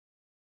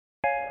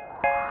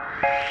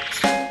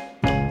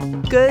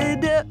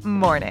Good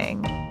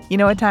morning. You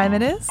know what time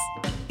it is?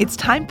 It's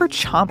time for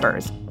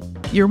Chompers,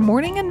 your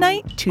morning and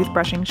night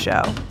toothbrushing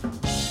show.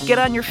 Get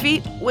on your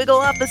feet, wiggle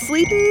off the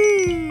sleep,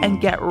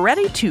 and get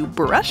ready to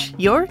brush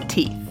your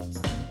teeth.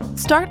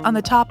 Start on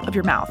the top of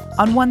your mouth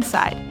on one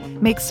side.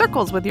 Make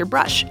circles with your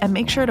brush and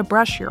make sure to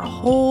brush your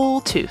whole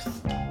tooth.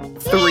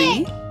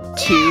 3,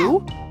 2,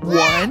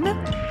 1,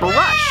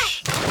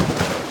 brush.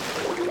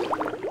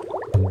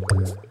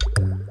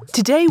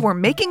 Today we're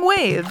making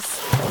waves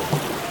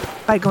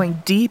by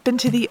going deep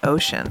into the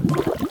ocean.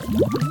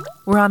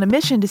 We're on a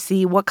mission to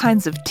see what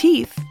kinds of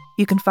teeth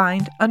you can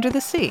find under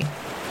the sea.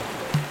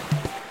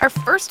 Our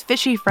first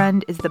fishy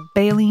friend is the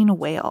baleen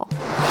whale.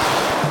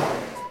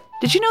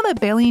 Did you know that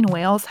baleen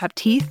whales have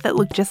teeth that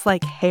look just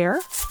like hair?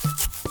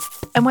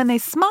 And when they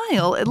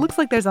smile, it looks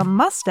like there's a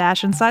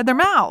mustache inside their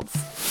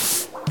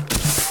mouths.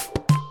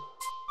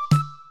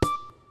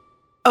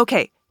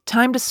 Okay,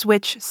 time to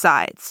switch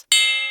sides.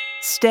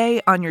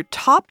 Stay on your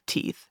top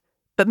teeth,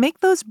 but make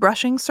those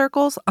brushing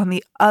circles on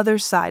the other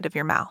side of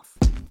your mouth.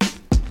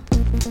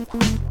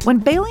 When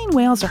baleen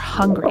whales are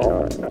hungry,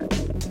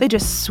 they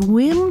just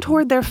swim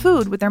toward their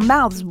food with their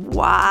mouths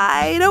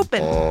wide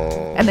open,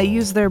 and they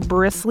use their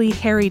bristly,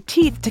 hairy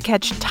teeth to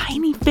catch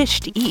tiny fish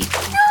to eat.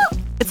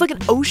 It's like an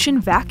ocean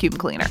vacuum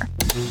cleaner.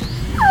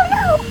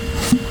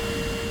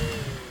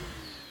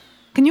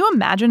 Can you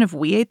imagine if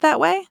we ate that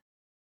way?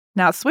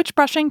 Now switch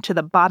brushing to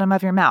the bottom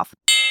of your mouth.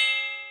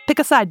 Pick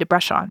a side to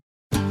brush on.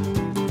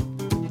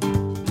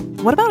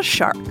 What about a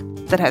shark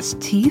that has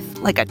teeth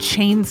like a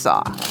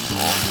chainsaw?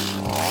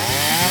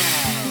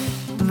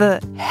 The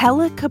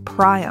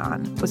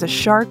helicoprion was a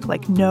shark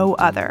like no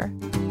other.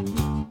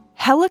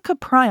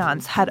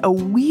 Helicoprions had a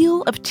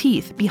wheel of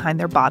teeth behind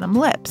their bottom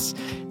lips.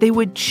 They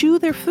would chew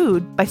their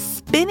food by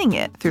spinning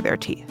it through their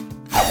teeth.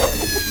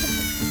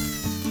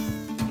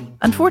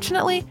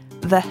 Unfortunately,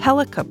 the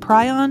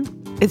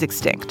helicoprion is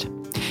extinct.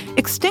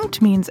 Extinct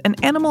means an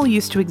animal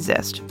used to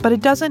exist, but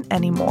it doesn't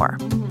anymore.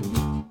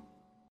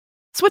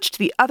 Switch to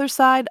the other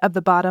side of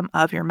the bottom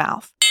of your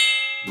mouth.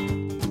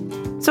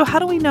 So how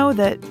do we know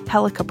that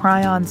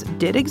helicoprions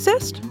did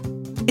exist?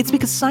 It's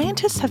because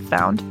scientists have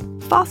found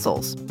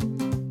fossils.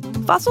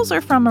 Fossils are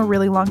from a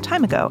really long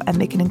time ago,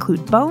 and they can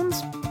include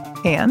bones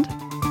and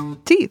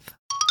teeth.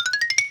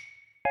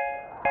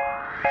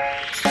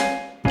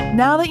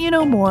 Now that you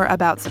know more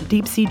about some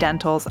deep-sea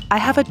dentals, I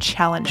have a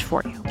challenge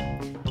for you.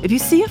 If you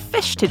see a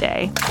fish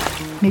today,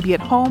 maybe at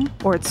home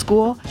or at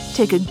school,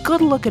 take a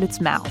good look at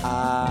its mouth.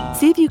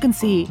 See if you can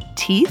see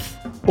teeth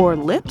or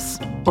lips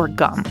or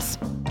gums.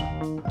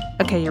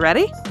 Okay, you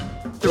ready?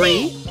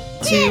 3,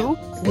 2,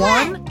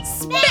 1,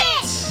 spit!